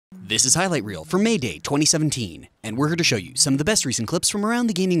This is Highlight Reel for May Day 2017, and we're here to show you some of the best recent clips from around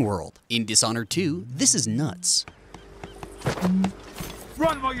the gaming world. In Dishonored 2, this is nuts.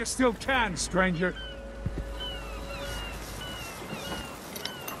 Run while you still can, stranger.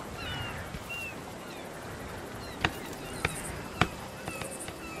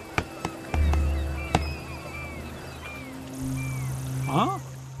 Huh?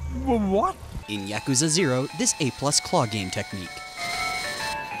 What? In Yakuza 0, this A+ claw game technique.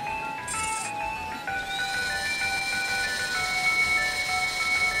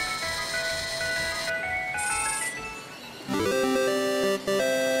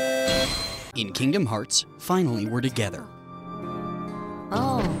 In Kingdom Hearts, finally we're together.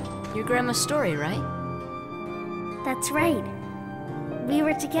 Oh, your grandma's story, right? That's right. We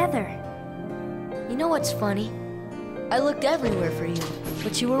were together. You know what's funny? I looked everywhere for you,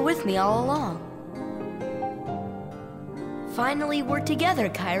 but you were with me all along. Finally, we're together,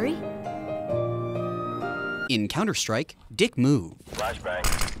 Kyrie. In Counter-Strike, Dick Move. Flashbang.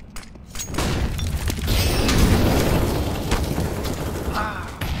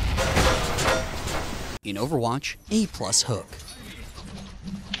 In Overwatch, A+ hook.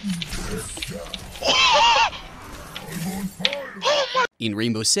 In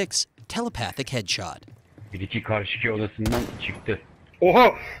Rainbow Six, telepathic headshot. Biriki karşı odasından çıktı.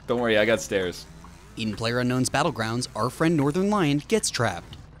 Oha! Don't worry, I got stairs. In Playerunknown's Battlegrounds, our friend Northernlion gets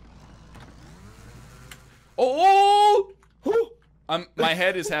trapped. Oh! My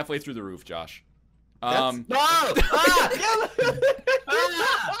head is halfway through the roof, Josh. No!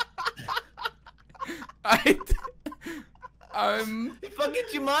 I'm Fucking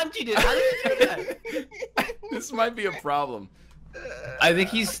Jumanji did. How did you do that? This might be a problem. I think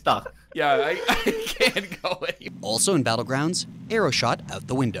he's stuck. Yeah, I can't go anymore. Also in Battlegrounds, arrow shot out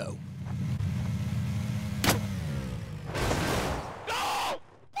the window.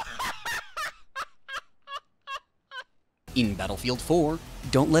 In Battlefield 4,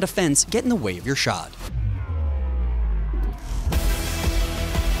 don't let a fence get in the way of your shot.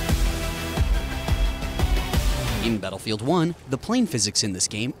 In Battlefield 1, the plane physics in this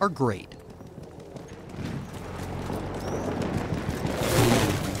game are great.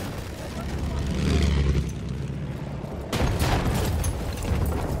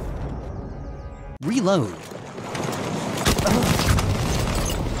 Reload.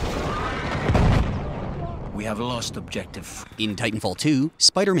 We have lost objective. In Titanfall 2,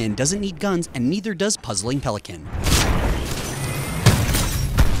 Spider-Man doesn't need guns and neither does Puzzling Pelican.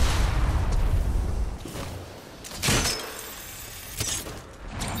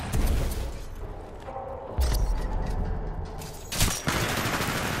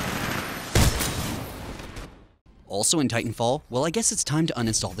 Also in Titanfall, well, I guess it's time to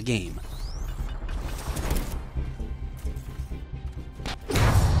uninstall the game.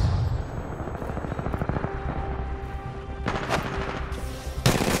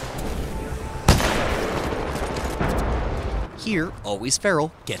 Here, always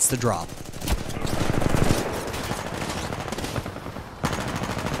feral gets the drop.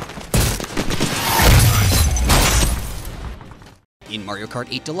 In Mario Kart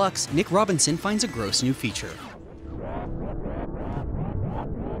 8 Deluxe, Nick Robinson finds a gross new feature.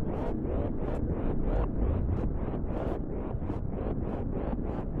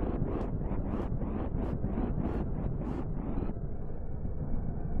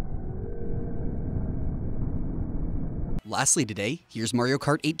 Lastly today, here's Mario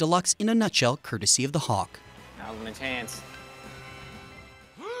Kart 8 Deluxe in a nutshell, courtesy of the Hawk. Now's my chance.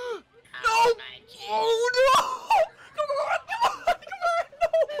 No! Oh no! Come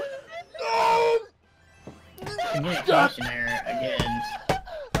on! I'm gonna caution error again.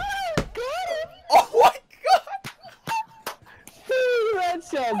 Oh my god! Two red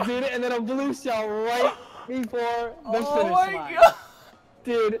shells, dude, and then a blue shell right before the finish line. Oh my god!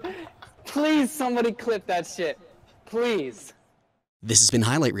 Dude, please somebody clip that shit. Please. This has been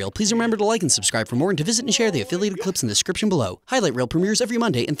Highlight Reel. Please remember to like and subscribe for more and to visit and share the affiliated clips in the description below. Highlight Reel premieres every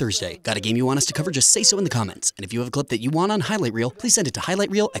Monday and Thursday. Got a game you want us to cover? Just say so in the comments. And if you have a clip that you want on Highlight Reel, please send it to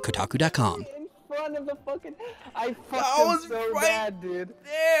highlightreel@kotaku.com. In front of the fucking... I fucked That was him so right bad, dude.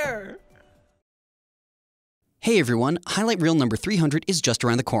 There! Hey everyone, Highlight Reel number 300 is just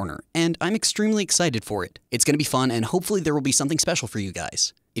around the corner, and I'm extremely excited for it. It's going to be fun, and hopefully there will be something special for you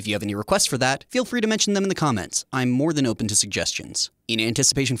guys. If you have any requests for that, feel free to mention them in the comments. I'm more than open to suggestions. In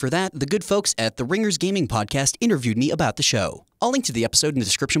anticipation for that, the good folks at the Ringers Gaming Podcast interviewed me about the show. I'll link to the episode in the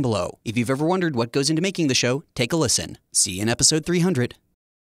description below. If you've ever wondered what goes into making the show, take a listen. See you in episode 300.